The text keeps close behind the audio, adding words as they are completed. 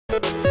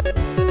Alrighty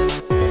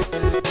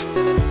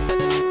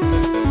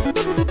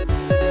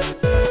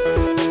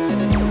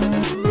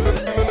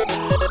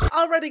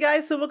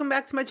guys, so welcome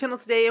back to my channel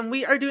today, and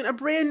we are doing a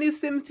brand new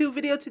Sims 2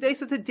 video today.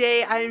 So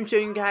today I am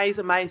showing you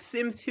guys my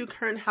Sims 2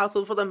 current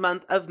household for the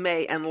month of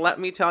May, and let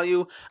me tell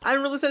you,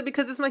 I'm really excited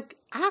because it's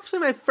actually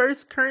my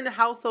first current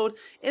household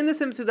in the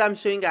Sims 2 that I'm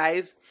showing you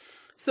guys.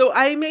 So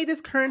I made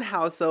this current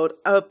household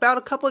about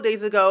a couple of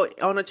days ago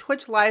on a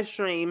Twitch live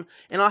stream,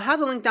 and I'll have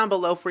the link down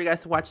below for you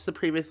guys to watch the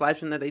previous live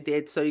stream that I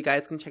did so you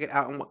guys can check it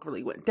out and what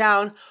really went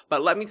down.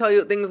 But let me tell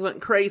you, things went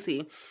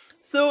crazy.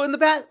 So in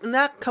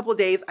that couple of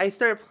days, I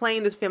started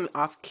playing this family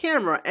off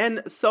camera,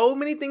 and so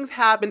many things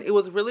happened. It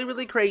was really,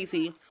 really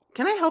crazy.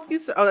 Can I help you?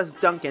 Oh, that's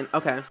Duncan.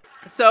 Okay.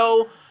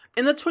 So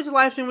in the Twitch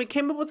live stream, we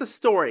came up with a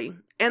story,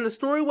 and the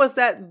story was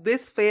that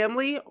this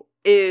family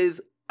is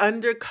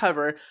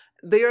undercover.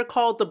 They are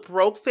called the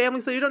Broke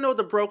family. So you don't know what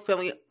the Broke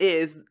family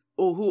is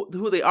or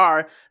who they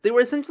are. They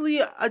were essentially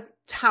a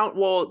town.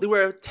 Well, they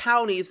were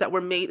townies that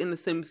were made in The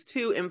Sims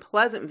 2 in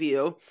Pleasant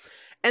View.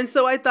 And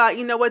so I thought,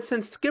 you know what,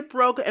 since Skip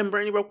Broke and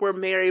Brandy Broke were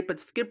married, but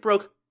Skip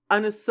Broke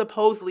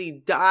supposedly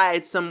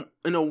died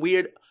in a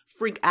weird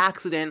freak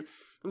accident,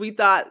 we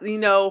thought, you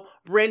know,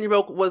 Brandy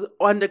Broke was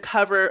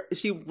undercover.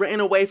 She ran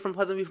away from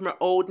Pleasant View from her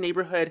old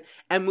neighborhood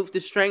and moved to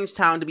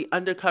Strangetown to be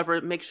undercover,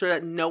 make sure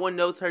that no one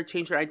knows her,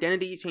 change her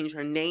identity, change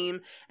her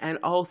name. And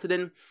all of a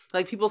sudden,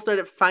 like, people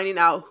started finding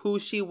out who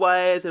she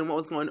was and what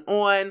was going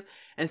on.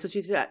 And so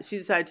she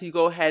decided to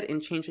go ahead and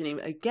change her name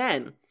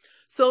again.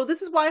 So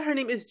this is why her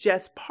name is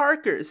Jess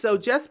Parker. So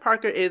Jess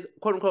Parker is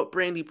quote unquote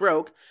Brandy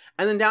Broke.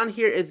 And then down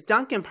here is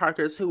Duncan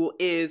Parker's, who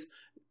is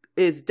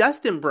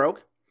Dustin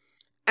Broke.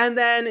 And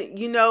then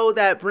you know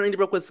that Brandy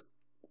Broke was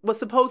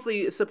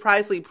supposedly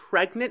surprisingly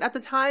pregnant at the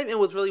time. It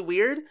was really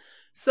weird.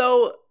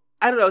 So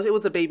I don't know, it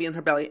was a baby in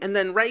her belly. And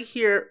then right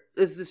here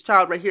is this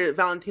child right here,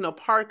 Valentino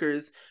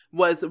Parker's,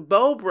 was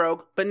Bo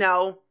Broke, but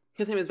now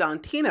his name is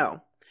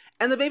Valentino.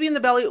 And the baby in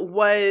the belly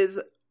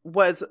was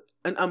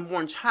an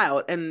unborn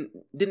child and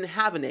didn't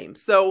have a name.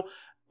 So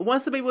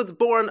once the baby was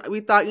born, we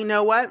thought, you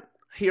know what?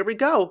 Here we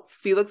go.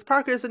 Felix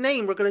Parker is the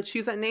name. We're going to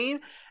choose that name.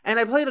 And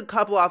I played a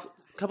couple of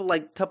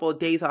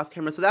days off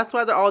camera. So that's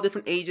why they're all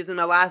different ages. In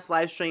my last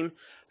live stream,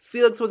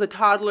 Felix was a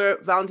toddler,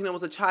 Valentino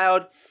was a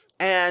child,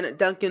 and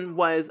Duncan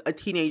was a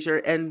teenager,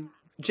 and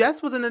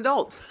Jess was an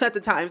adult at the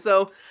time.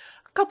 So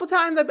a couple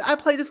times I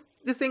played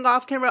this thing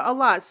off camera a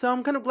lot. So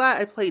I'm kind of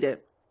glad I played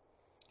it.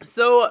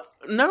 So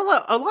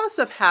a lot of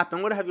stuff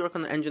happened. What have you worked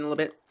on the engine a little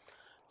bit?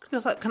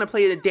 Kind of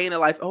played a day in the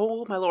life.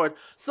 Oh my lord.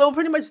 So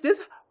pretty much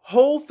this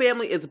whole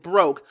family is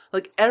broke.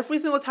 Like every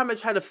single time I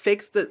try to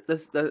fix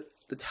the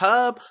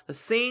tub, the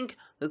sink,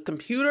 the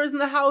computers in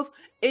the house,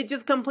 it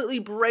just completely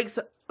breaks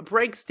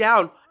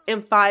down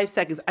in 5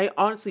 seconds. I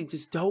honestly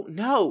just don't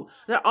know.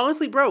 They're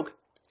honestly broke.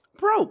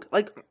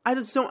 Like I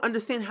just don't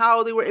understand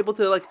how they were able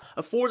to like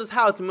afford this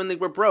house and when they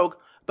were broke.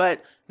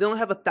 But they only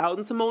have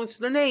 1,000 simoleons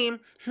to their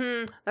name.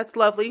 That's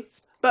lovely.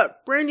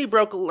 But Brandy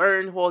Broke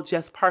learned, well,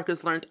 Jess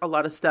Parker's learned a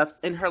lot of stuff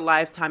in her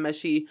lifetime as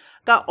she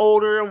got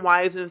older and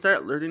wiser and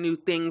started learning new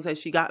things as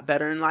she got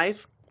better in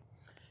life.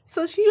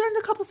 So she earned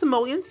a couple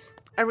simoleons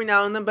every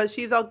now and then, but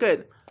she's all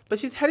good. But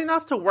she's heading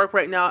off to work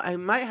right now. I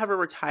might have her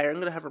retire. I'm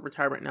going to have her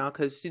retire right now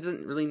because she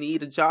doesn't really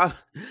need a job.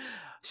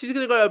 She's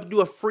going to go do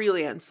a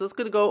freelance. So let's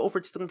going to go over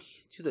to the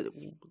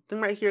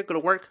thing right here, go to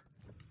work.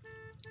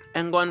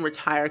 And go and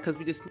retire because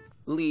we just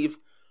leave.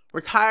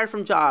 Retire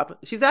from job.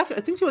 She's actually, I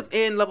think she was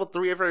in level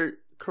 3 of her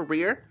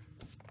career,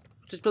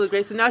 which is really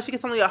great. So now she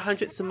gets only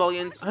 102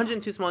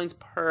 simoleons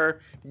per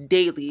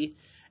daily.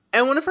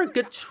 And one of her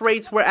good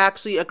traits were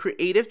actually a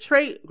creative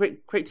trait,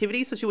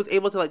 creativity. So she was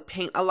able to like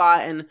paint a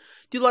lot and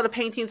do a lot of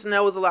paintings, and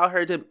that was allow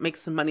her to make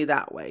some money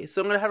that way.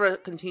 So I'm gonna have her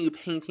continue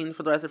painting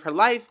for the rest of her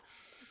life.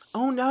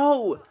 Oh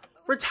no.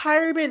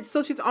 Retirement.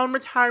 So she's on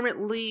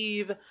retirement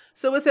leave.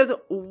 So it says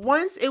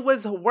once it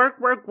was work,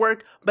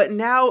 but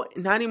now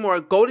not anymore.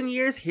 Golden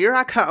years, here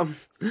I come.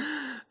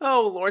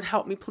 Oh Lord,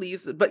 help me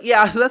please. But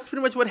yeah, so that's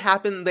pretty much what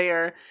happened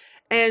there.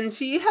 And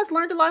she has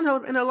learned a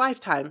lot in her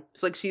lifetime.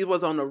 It's like she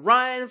was on the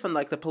run from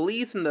like the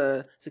police and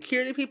the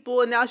security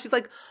people, and now she's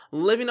like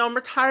living on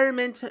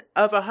retirement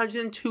of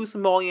 102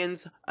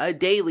 simoleons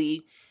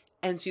daily,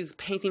 and she's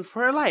painting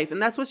for her life,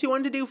 and that's what she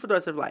wanted to do for the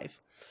rest of her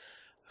life.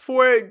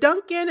 For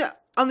Duncan,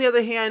 on the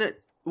other hand,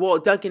 well,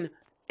 Duncan,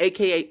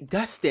 aka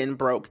Dustin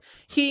Broke,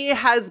 he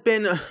has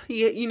been,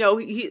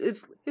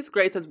 his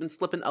grades has been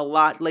slipping a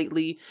lot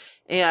lately,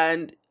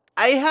 and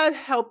I had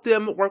helped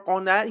him work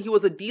on that. He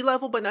was a D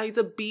level, but now he's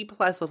a B+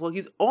 level.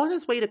 He's on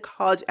his way to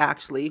college,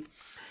 actually,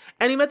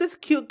 and he met this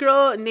cute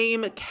girl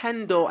named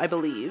Kendall, I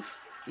believe.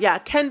 Yeah,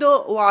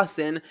 Kendall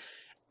Lawson,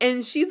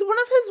 and she's one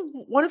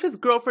of his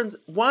girlfriends.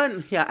 One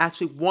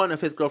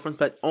of his girlfriends,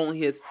 but only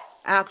his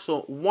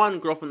actual one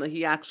girlfriend that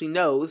he actually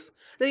knows,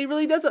 that he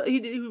really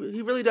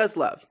does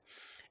love.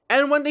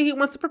 And one day he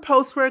wants to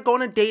propose to her, go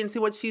on a date and see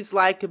what she's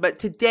like. But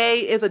today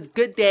is a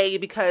good day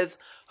because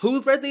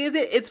whose birthday is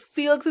it? It's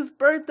Felix's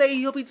birthday.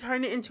 He'll be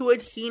turning into a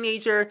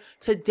teenager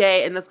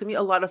today, and that's going to be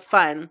a lot of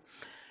fun.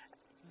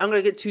 I'm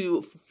going to get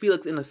to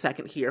Felix in a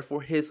second here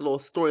for his little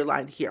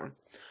storyline here.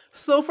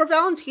 So for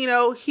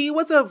Valentino, he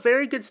was a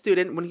very good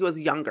student when he was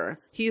younger.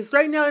 He's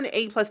right now an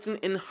A+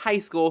 student in high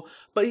school,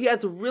 but he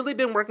has really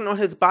been working on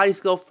his body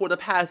skill for the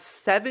past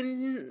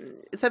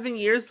seven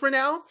years for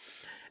now.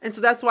 And so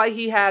that's why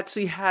he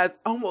actually has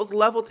almost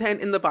level 10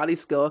 in the body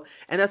skill.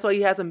 And that's why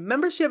he has a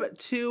membership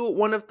to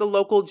one of the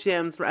local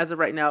gyms as of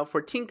right now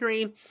for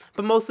tinkering,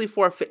 but mostly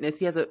for fitness.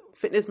 He has a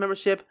fitness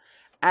membership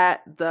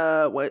at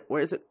the,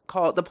 where is it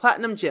called? The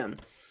Platinum Gym.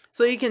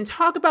 So you can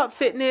talk about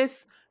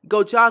fitness,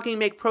 go jogging,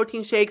 make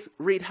protein shakes,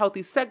 read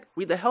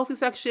the healthy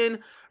section,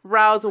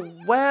 browse a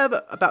web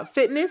about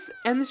fitness,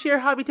 and share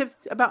hobby tips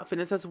about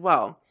fitness as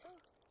well.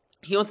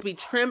 He wants to be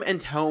trim and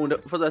toned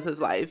for the rest of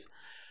his life.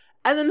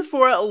 And then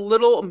for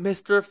little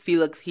Mr.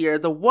 Felix here,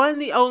 the one,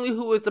 the only,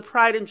 who is the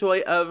pride and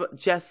joy of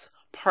Jess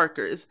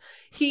Parker's.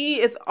 He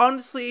is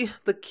honestly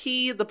the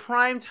key, the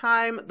prime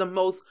time, the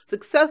most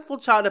successful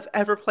child I've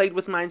ever played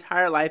with my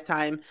entire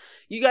lifetime.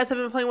 You guys have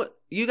been playing with,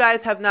 you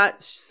guys have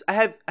not,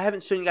 I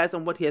haven't shown you guys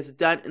on what he has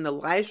done in the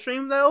live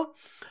stream though,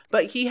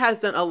 but he has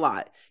done a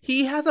lot.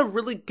 He has a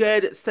really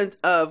good sense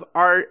of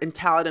art and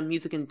talent and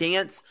music and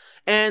dance,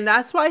 and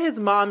that's why his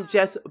mom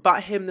just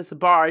bought him this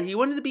bar. He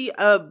wanted to be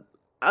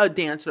a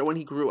dancer when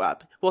he grew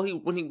up. Well,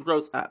 when he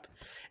grows up.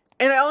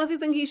 And I honestly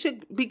think he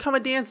should become a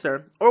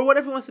dancer or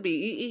whatever he wants to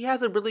be. He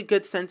has a really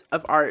good sense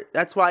of art.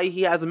 That's why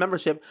he has a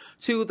membership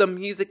to the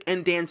music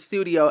and dance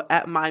studio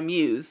at My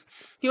Muse.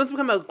 He wants to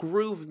become a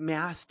groove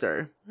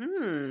master.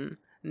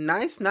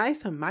 Nice,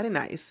 and mighty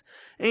nice.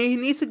 And he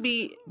needs to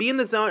be in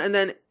the zone and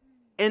then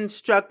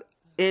instruct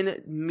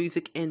in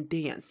music and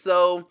dance.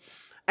 So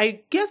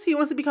I guess he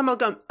wants to become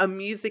like a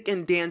music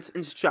and dance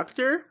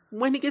instructor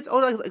when he gets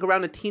older, like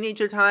around a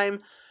teenager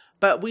time.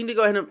 But we need to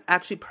go ahead and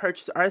actually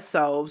purchase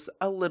ourselves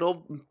a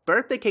little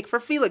birthday cake for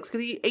Felix because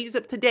he ages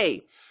up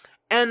today.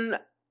 And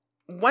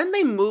when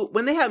they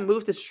have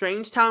moved to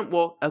Strangetown,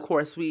 well, of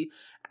course, we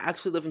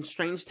actually live in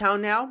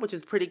Strangetown now, which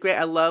is pretty great.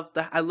 I love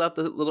the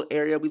little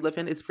area we live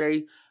in. It's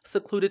very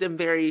secluded and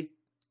very,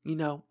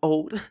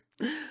 old.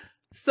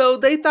 So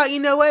they thought, you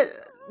know what?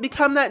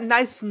 Become that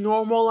nice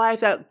normal life,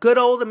 that good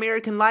old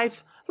American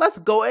life. Let's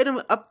go ahead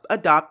and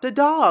adopt a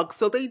dog.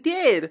 So they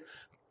did.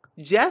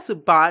 Jess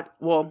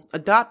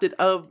adopted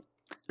an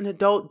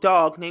adult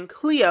dog named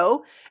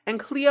Cleo, and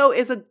Cleo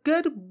is a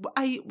good,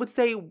 I would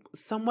say,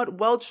 somewhat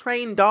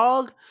well-trained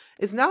dog.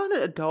 It's not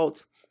an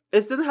adult.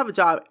 It doesn't have a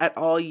job at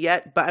all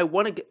yet, but I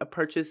want to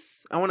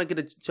get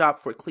a job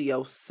for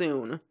Cleo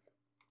soon.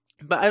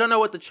 But I don't know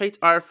what the traits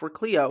are for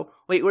Cleo.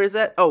 Wait, where is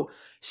that? Oh,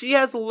 she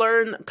has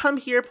learned come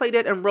here, play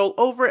dead, and roll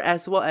over,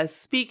 as well as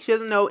speak. She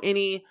doesn't know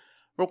any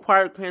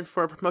required commands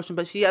for a promotion,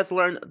 but she has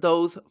learned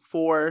those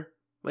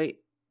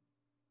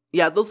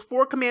those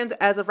 4 commands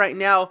as of right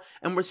now,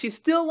 and she's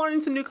still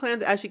learning some new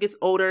commands as she gets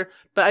older,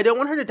 but I don't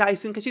want her to die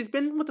soon because she's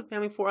been with the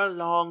family for a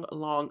long,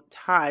 long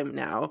time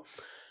now.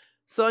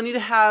 So I'm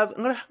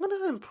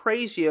gonna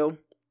praise you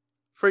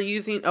for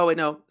using,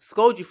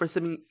 scold you for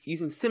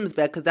using Sims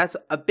bed because that's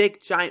a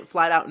big, giant,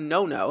 flat out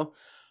no-no.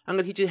 I'm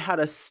gonna teach you how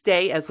to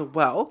stay as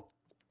well.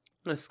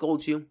 I'm gonna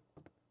scold you.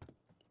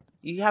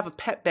 You have a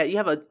pet bed. You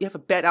have a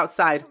bed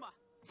outside.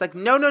 It's like,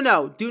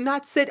 no, do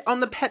not sit on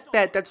the pet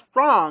bed. That's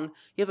wrong.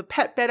 You have a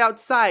pet bed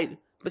outside.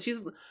 But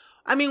she's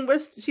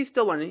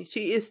still learning.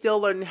 She is still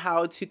learning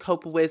how to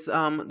cope with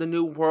the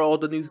new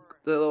world, the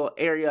little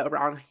area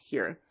around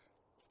here.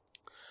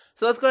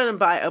 So let's go ahead and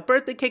buy a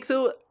birthday cake.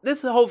 So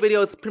this whole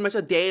video is pretty much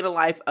a day in the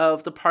life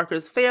of the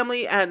Parker's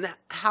family and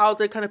how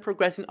they're kind of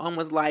progressing on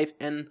with life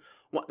and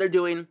what they're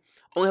doing.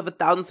 Only have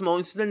 1,000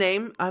 simoleons to their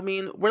name. I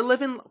mean, we're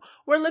living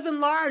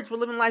large. We're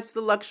living life to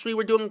the luxury.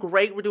 We're doing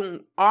great. We're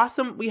doing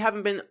awesome. We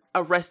haven't been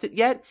arrested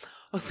yet.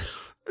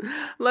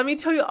 Let me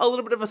tell you a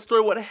little bit of a story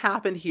what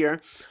happened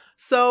here.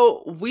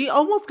 So we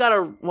almost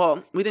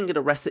we didn't get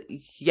arrested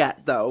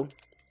yet though.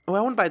 Oh, I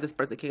want to buy this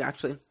birthday cake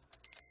actually.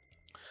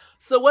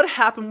 So what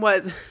happened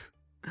was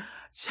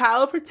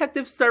Child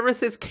Protective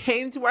Services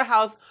came to our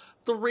house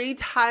 3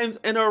 times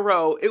in a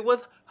row. It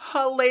was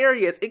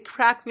hilarious. It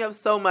cracked me up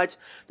so much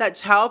that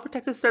Child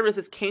Protective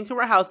Services came to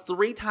our house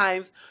 3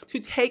 times to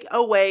take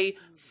away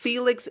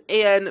Felix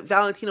and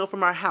Valentino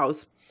from our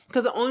house.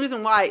 Because the only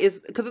reason why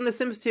is because in The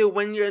Sims 2,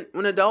 when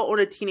an adult or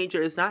a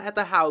teenager is not at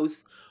the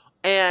house,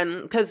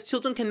 and because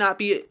children cannot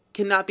be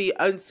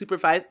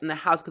unsupervised in the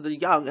house because they're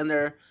young and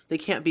they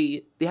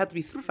have to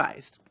be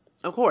supervised,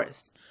 of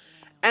course.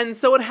 And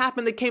so what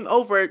happened, they came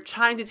over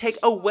trying to take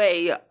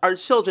away our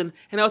children.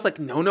 And I was like,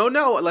 no,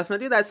 let's not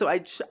do that. So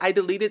I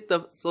deleted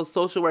the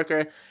social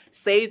worker,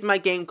 saved my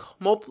game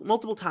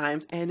multiple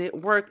times, and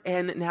it worked.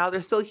 And now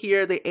they're still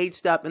here. They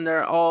aged up, and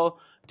they're all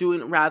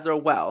doing rather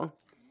well.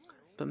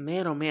 But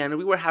man, oh man,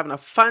 we were having a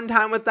fun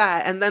time with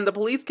that. And then the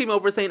police came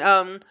over saying,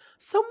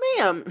 so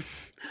ma'am,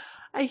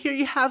 I hear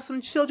you have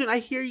some children. I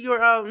hear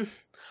you're,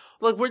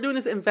 like, we're doing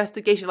this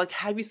investigation. Like,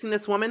 have you seen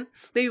this woman?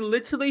 They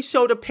literally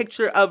showed a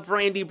picture of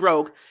Brandy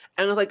Broke.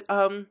 And it was like,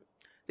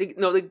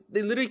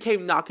 they literally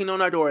came knocking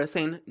on our door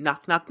saying,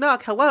 knock, knock,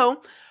 knock, hello.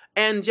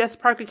 And Jess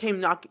Parker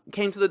came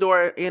to the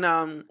door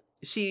and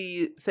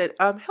she said,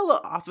 hello,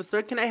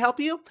 officer, can I help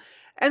you?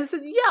 And I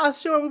said, yeah,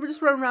 sure. We were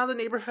just running around the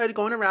neighborhood,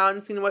 going around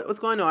and seeing what's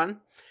going on.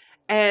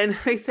 And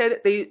they said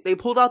they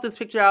pulled out this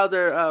picture out of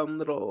their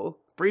little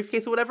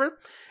briefcase or whatever,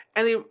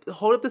 and they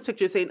hold up this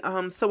picture saying,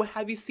 so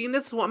have you seen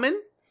this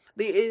woman?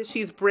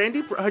 She's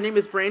Brandy. Her name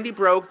is Brandy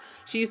Broke.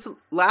 She's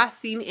last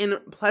seen in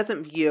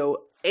Pleasant View,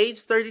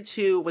 age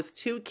 32, with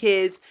 2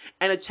 kids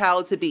and a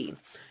child to be.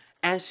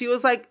 And she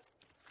was like,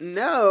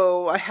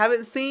 no, I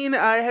haven't seen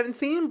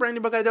Brandy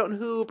Broke. I don't know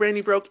who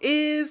Brandy Broke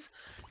is.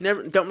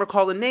 Don't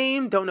recall the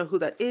name. Don't know who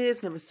that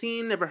is. Never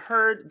seen, never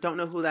heard. Don't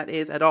know who that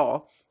is at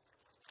all.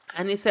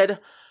 And he said,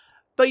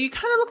 but you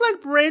kind of look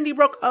like Brandy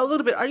Broke a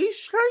little bit. Are you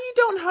sure you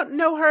don't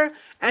know her?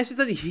 And she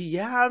said,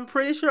 yeah, I'm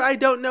pretty sure I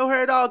don't know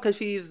her at all because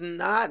she's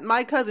not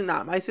my cousin,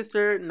 not my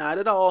sister, not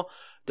at all.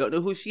 Don't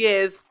know who she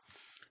is.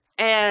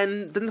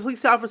 And then the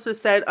police officer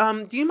said,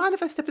 do you mind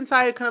if I step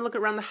inside, kind of look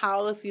around the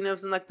house, you know,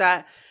 something like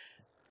that?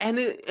 And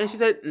she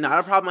said, not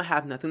a problem. I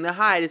have nothing to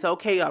hide. It's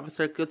okay,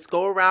 officer. Let's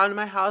go around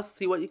my house,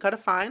 see what you gotta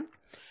find.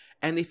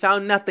 And they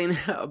found nothing.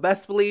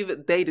 Best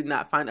believe they did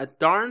not find a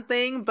darn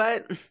thing,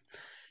 but...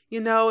 you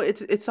know,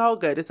 it's all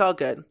good. It's all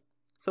good.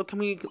 So can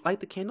we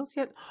light the candles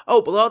yet?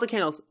 Oh, blow out the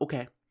candles.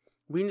 Okay.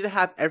 We need to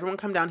have everyone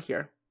come down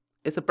here.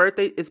 It's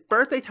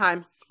birthday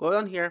time. Go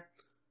down here.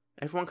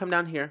 Everyone come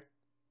down here.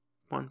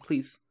 Come on,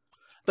 please.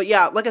 But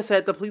yeah, like I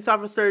said, the police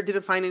officer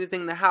didn't find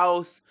anything in the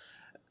house.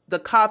 The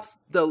cops,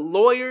 the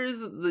lawyers,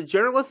 the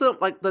journalism,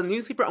 like the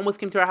newspaper almost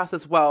came to our house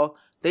as well.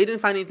 They didn't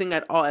find anything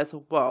at all as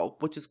well,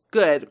 which is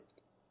good.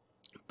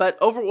 But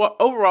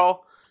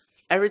overall,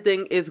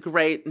 everything is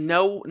great.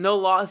 No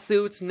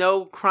lawsuits,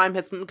 no crime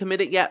has been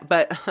committed yet,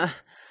 but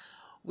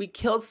we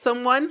killed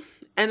someone,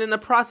 and in the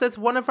process,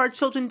 one of our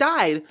children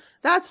died.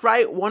 That's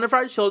right, one of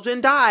our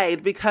children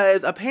died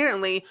because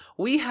apparently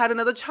we had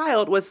another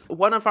child with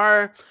one of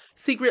our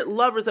secret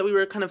lovers that we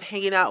were kind of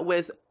hanging out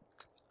with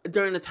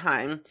during the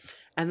time.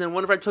 And then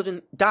one of our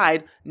children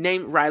died,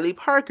 named Riley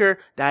Parker,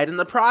 died in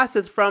the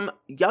process from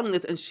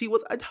youngness, and she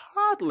was a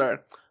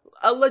toddler.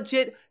 A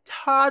legit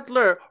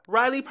toddler.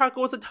 Riley Parker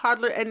was a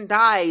toddler and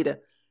died.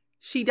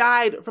 She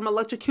died from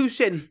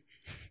electrocution.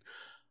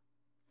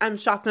 I'm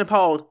shocked and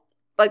appalled.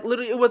 Like,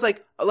 literally, it was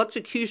like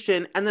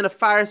electrocution, and then a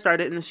fire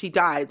started, and then she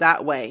died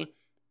that way.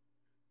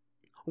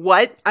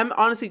 What? I'm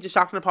honestly just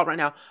shocked and appalled right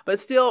now. But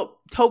still,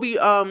 Toby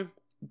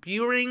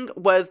Buring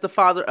was the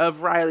father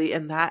of Riley,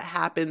 and that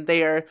happened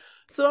there.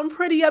 So I'm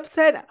pretty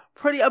upset,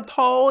 pretty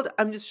appalled.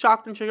 I'm just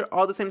shocked and triggered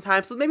all at the same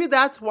time. So maybe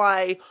that's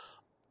why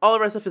all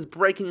of our stuff is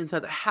breaking inside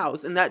the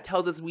house. And that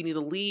tells us we need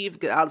to leave,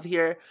 get out of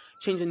here,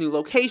 change a new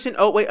location.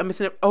 Oh, wait, I'm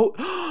missing it.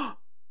 Oh,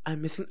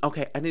 I'm missing.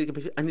 Okay, I need to get a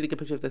picture. I need to get a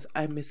picture of this.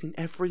 I'm missing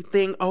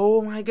everything.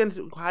 Oh my goodness.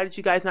 Why did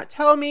you guys not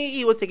tell me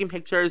he was taking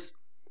pictures?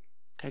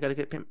 Okay, I gotta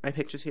get my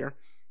pictures here.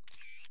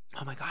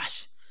 Oh my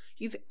gosh.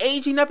 He's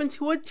aging up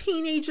into a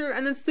teenager.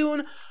 And then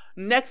soon,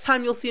 next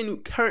time you'll see a new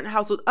current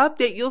household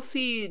update, you'll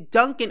see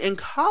Duncan in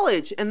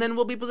college. And then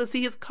we'll be able to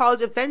see his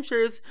college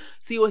adventures,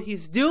 see what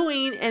he's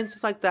doing, and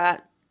stuff like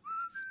that.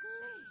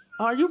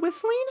 Are you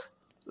whistling?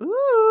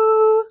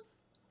 Ooh.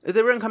 Is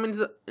everyone coming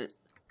to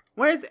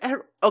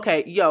the...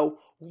 Okay, yo.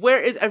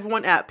 Where is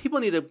everyone at? People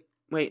need to...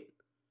 Wait.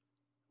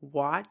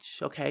 Watch.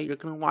 Okay, you're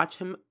going to watch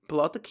him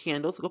blow out the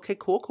candles. Okay,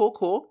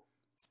 cool.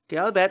 Get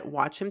out of bed.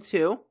 Watch him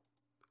too.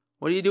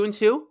 What are you doing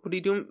too? What are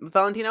you doing,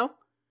 Valentino?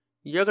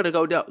 You're going to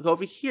go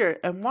over here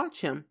and watch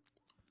him.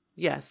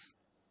 Yes.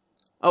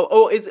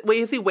 Wait,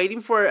 is he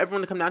waiting for everyone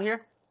to come down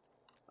here?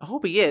 I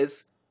hope he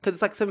is. Because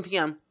it's like 7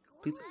 p.m.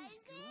 Please.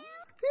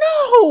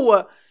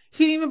 No!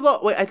 He didn't even blow...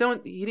 Wait, he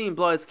didn't even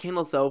blow his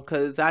candles though,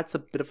 because that's a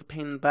bit of a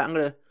pain. But I'm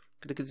gonna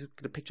get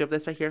a picture of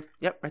this right here.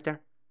 Yep, right there.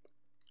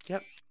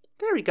 Yep.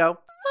 There we go.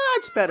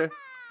 Much better.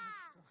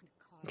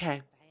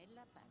 Okay.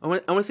 I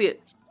want to see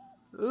it.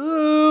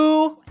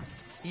 Ooh.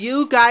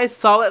 You guys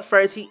saw it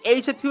first. He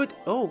aged up to it.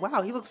 Oh,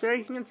 wow. He looks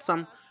very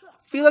handsome.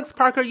 Felix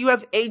Parker, you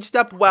have aged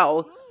up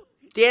well.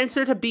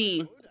 Dancer to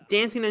be.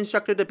 Dancing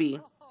instructor to be.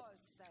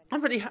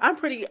 I'm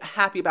pretty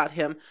happy about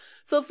him.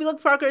 So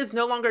Felix Parker is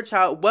no longer a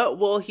child. What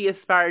will he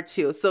aspire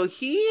to? So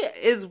he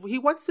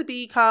wants to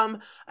become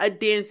a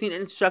dancing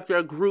instructor,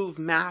 a groove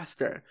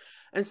master.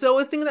 And so I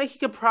was thinking that he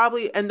could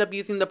probably end up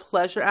using the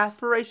pleasure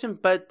aspiration,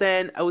 but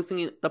then I was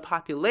thinking the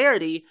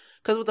popularity,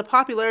 because with the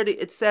popularity,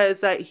 it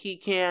says that he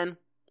can...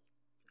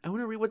 I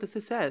want to read what this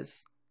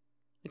says.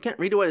 I can't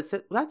read what it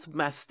says. Well, that's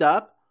messed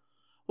up.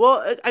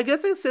 Well, I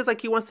guess it says like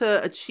he wants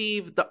to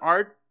achieve the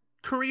art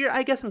career,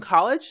 I guess, in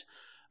college.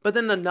 But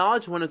then the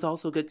knowledge one is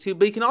also good too.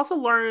 But you can also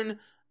learn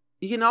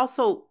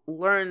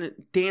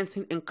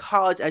dancing in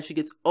college as she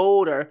gets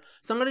older.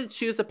 So I'm going to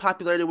choose the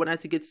popularity one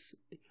as he gets,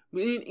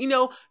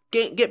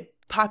 get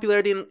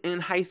popularity in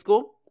high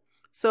school.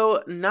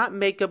 So not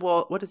makeup.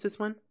 Well, what is this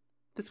one?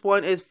 This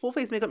one is full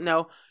face makeup.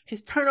 No,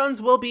 his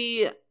turn-ons will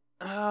be,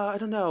 I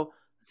don't know.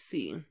 Let's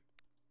see.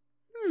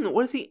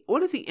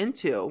 What is he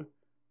into?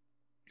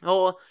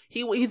 Oh,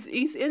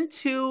 he's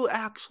into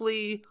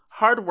actually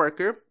hard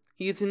worker.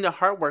 He's into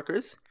hard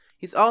workers.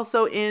 He's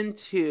also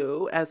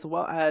into, as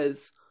well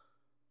as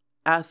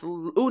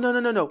Oh,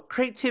 no.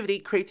 Creativity,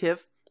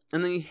 creative.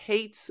 And then he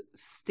hates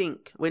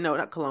stink. Wait, no,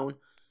 not cologne.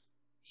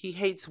 He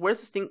hates, where's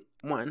the stink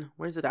one?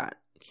 Where's it at?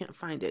 I can't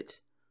find it.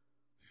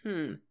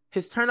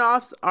 His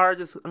turnoffs are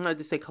just, I'm going to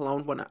just say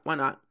cologne. Why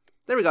not?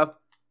 There we go.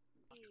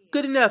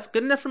 Good enough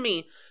for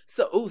me.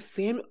 So, oh,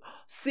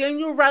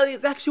 Samuel Riley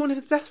is actually one of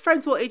his best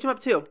friends. We'll age him up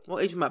too.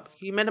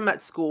 He met him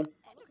at school.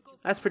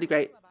 That's pretty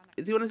great.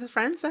 Is he one of his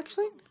friends,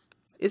 actually?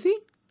 Is he?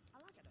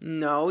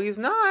 No, he's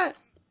not.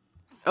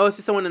 Oh, it's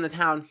just someone in the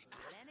town.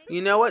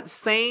 You know what?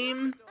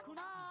 Same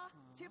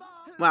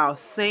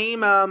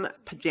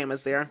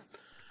pajamas there.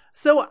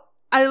 So,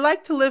 I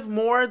like to live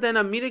more than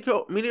a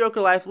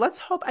mediocre life. Let's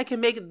hope I can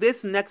make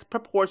this next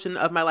proportion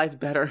of my life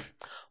better.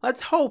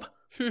 Let's hope.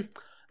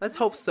 Let's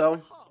hope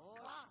so.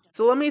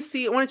 So let me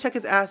see. I want to check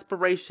his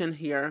aspiration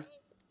here,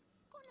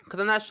 because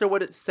I'm not sure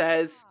what it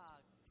says.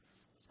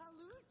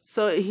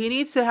 So he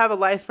needs to have a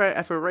lifetime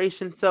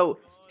aspiration. So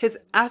his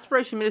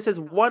aspiration meter says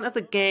one of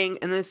the gang,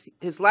 and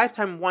his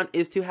lifetime one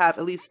is to have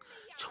at least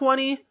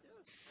 20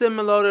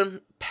 similar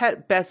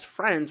pet best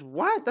friends.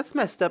 What? That's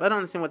messed up. I don't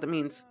understand what that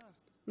means.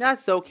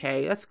 That's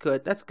okay. That's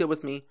good. That's good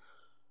with me.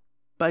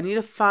 But I need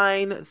to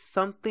find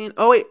something.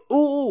 Oh, wait.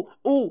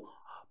 Ooh.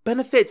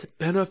 Benefits.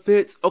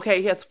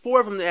 Okay, he has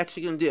 4 of them that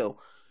actually can do.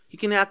 He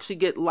can actually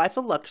get life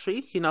of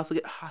luxury. He can also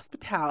get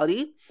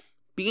hospitality.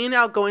 Being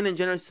outgoing and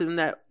generous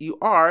that you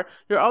are,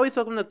 you're always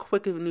welcome to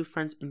quick of new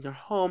friends in your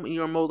home, and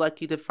you're more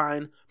likely to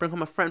bring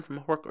home a friend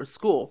from work or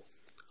school.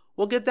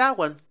 We'll get that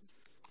one.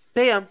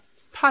 Bam.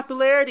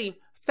 Popularity.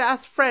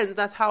 Fast friends.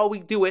 That's how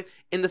we do it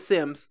in The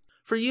Sims.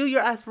 For you,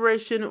 your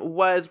aspiration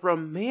was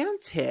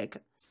romantic.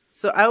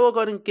 So I will go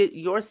ahead and get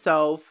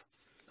yourself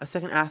a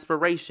second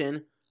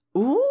aspiration.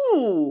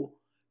 Ooh.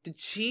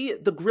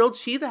 The grilled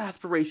cheese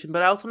aspiration,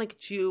 but I also want to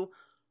get you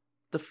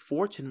the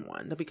fortune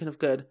one. That'd be kind of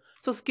good.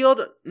 So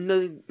skilled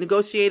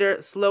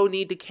negotiator, slow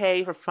need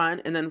decay for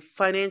fun, and then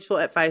financial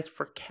advice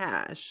for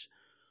cash.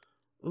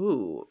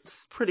 Ooh, this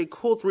is pretty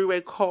cool.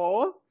 3-way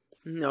call.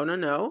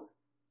 No.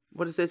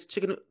 What is this?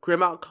 Chicken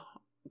grandma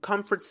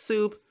comfort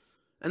soup,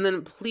 and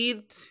then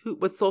plead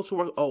with social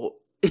work. Oh,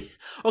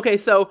 okay.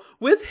 So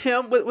with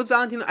him, with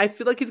Valentino, I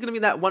feel like he's gonna be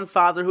that one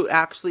father who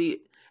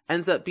actually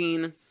ends up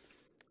being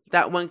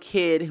that one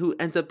kid who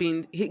ends up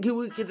being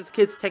who gets his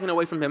kids taken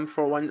away from him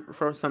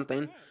for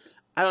something.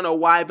 I don't know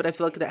why, but I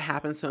feel like that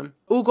happens to him.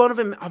 Ooh,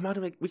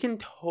 we can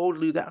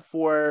totally do that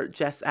for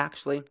Jess,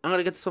 actually. I'm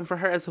gonna get this one for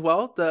her as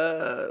well.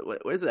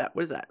 What is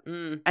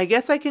that? I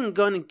guess I can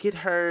go and get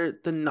her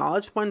the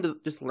knowledge one to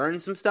just learn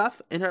some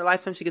stuff in her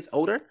lifetime she gets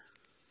older.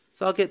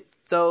 So I'll get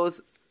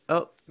those.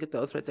 Oh, get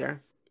those right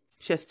there.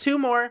 She has 2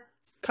 more.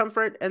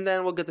 Comfort, and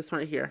then we'll get this one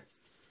right here.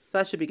 So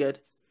that should be good.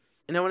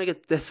 And I want to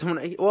get this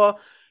one. Well,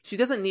 she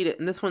doesn't need it.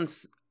 And this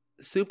one's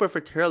super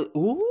fertility.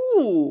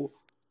 Ooh.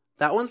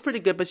 That one's pretty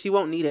good, but she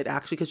won't need it,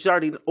 actually, because she's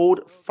already an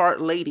old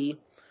fart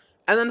lady.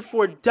 And then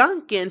for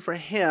Duncan, for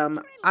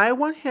him, I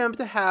want him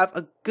to have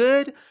a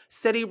good,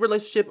 steady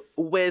relationship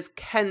with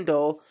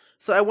Kendall.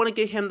 So I want to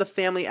get him the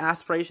family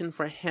aspiration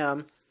for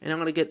him. And I'm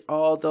going to get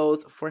all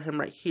those for him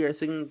right here.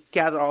 So you can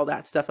gather all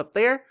that stuff up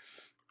there.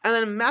 And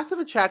then massive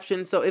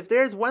attraction. So if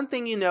there's one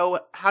thing you know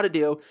how to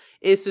do,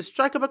 is to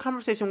strike up a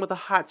conversation with a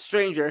hot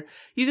stranger.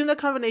 Using the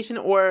combination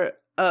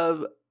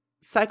of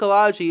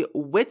psychology,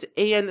 wit,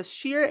 and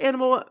sheer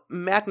animal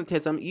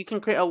magnetism, you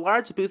can create a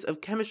large boost of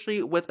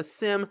chemistry with a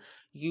sim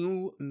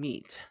you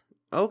meet.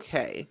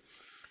 Okay.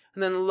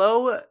 And then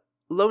low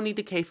need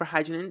decay for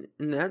hygiene,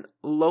 and then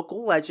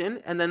local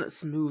legend, and then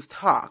smooth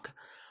talk.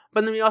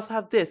 But then we also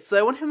have this. So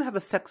I want him to have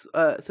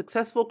a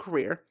successful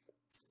career.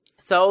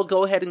 So I'll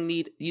go ahead and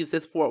use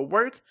this for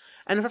work.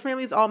 And if our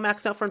family is all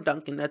maxed out from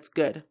Duncan, that's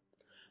good.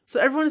 So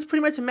everyone is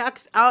pretty much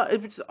maxed out.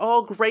 It's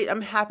all great.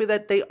 I'm happy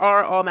that they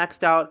are all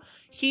maxed out.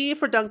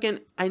 For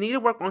Duncan, I need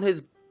to work on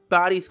his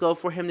body skill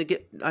for him to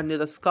get under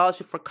the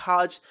scholarship for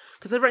college.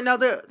 Because right now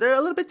they're a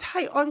little bit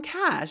tight on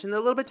cash. And they're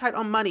a little bit tight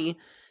on money.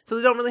 So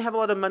they don't really have a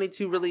lot of money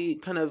to really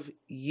kind of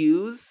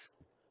use.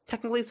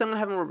 Technically, so I'm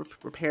going to have him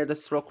repair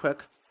this real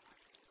quick.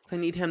 I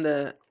need him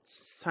to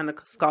sign a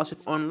scholarship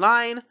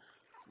online.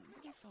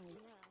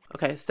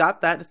 Okay,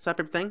 stop that.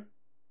 Stop everything.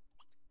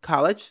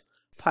 College.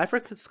 Apply for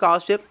a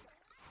scholarship.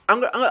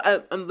 I'm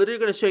literally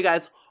going to show you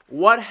guys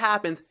what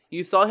happens.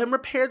 You saw him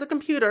repair the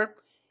computer.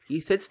 He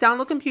sits down on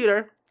the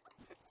computer.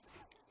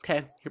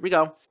 Okay, here we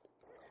go.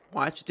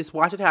 Just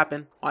watch it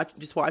happen.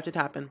 Just watch it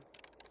happen.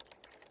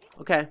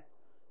 Okay.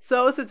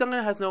 So it says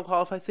Duncan has no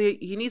qualified. So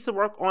he needs to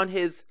work on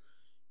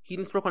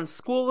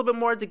school a little bit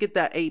more to get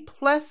that A+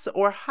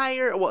 or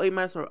higher. Well,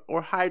 A-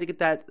 or higher to get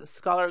that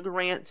scholar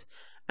grant.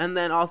 And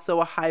then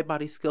also a high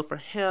body skill for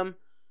him.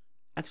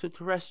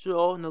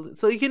 Extraterrestrial.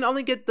 So you can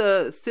only get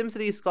the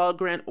SimCity Scholar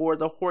Grant or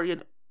the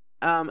Horian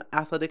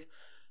Athletic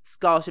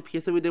Scholarship here.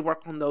 So we did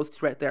work on those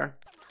 2 right there.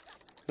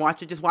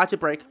 Watch it. Just watch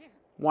it break.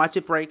 Watch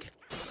it break.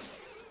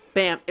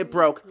 Bam. It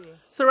broke.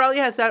 So Riley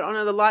has that on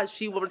the lot.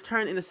 She will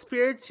return in a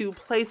spirit to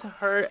place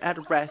her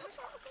at rest.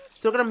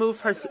 So we're going to move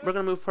her. We're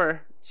going to move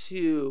her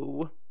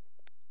to...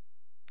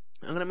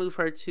 I'm going to move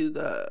her to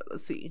the...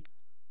 Let's see.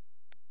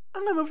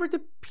 I'm gonna move her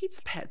to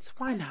Pete's Pets.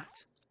 Why not?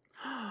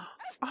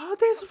 Oh,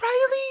 there's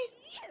Riley.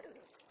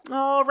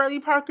 Oh, Riley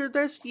Parker,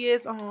 there she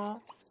is.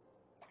 Oh,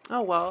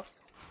 oh well,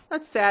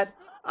 that's sad.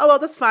 Oh well,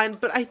 that's fine.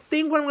 But I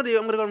think what I'm gonna do,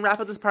 I'm gonna go and wrap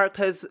up this part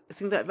because it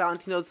seems that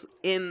Valentino's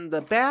in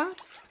the bath.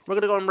 We're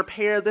gonna go and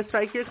repair this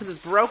right here because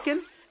it's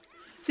broken.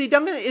 See,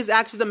 Duncan is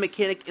actually the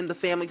mechanic in the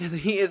family because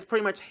he is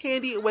pretty much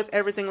handy with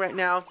everything right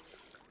now.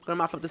 I'm gonna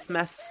mop up this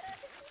mess.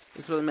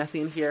 It's really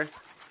messy in here.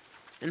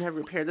 And have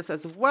repair this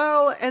as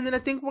well. And then I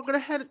think we're gonna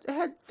head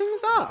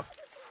things off.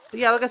 But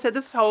yeah, like I said,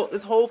 this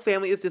whole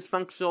family is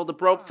dysfunctional. The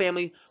broke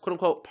family, quote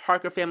unquote,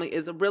 Parker family,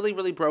 is really,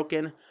 really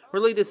broken,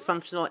 really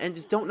dysfunctional, and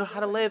just don't know how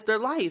to live their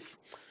life.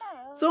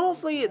 So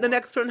hopefully the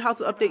next current house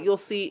update you'll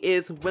see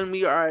is when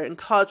we are in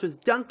college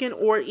with Duncan,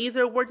 or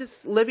either we're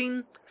just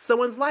living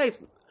someone's life.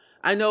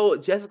 I know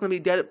Jess is gonna be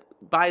dead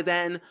by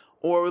then,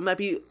 or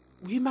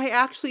we might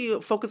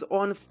actually focus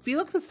on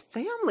Felix's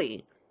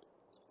family.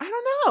 I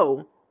don't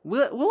know.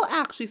 We'll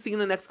actually see in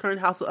the next current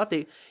house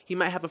update. He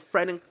might have a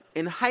friend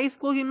in high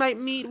school he might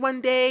meet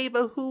one day,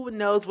 but who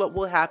knows what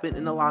will happen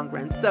in the long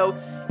run. So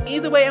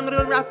either way, I'm going to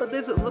go and wrap up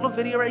this little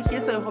video right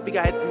here. So I hope you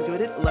guys enjoyed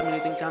it. Let me know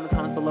anything down in the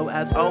comments below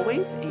as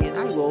always. And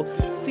I will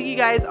see you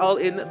guys all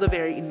in the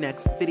very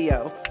next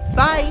video.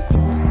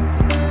 Bye!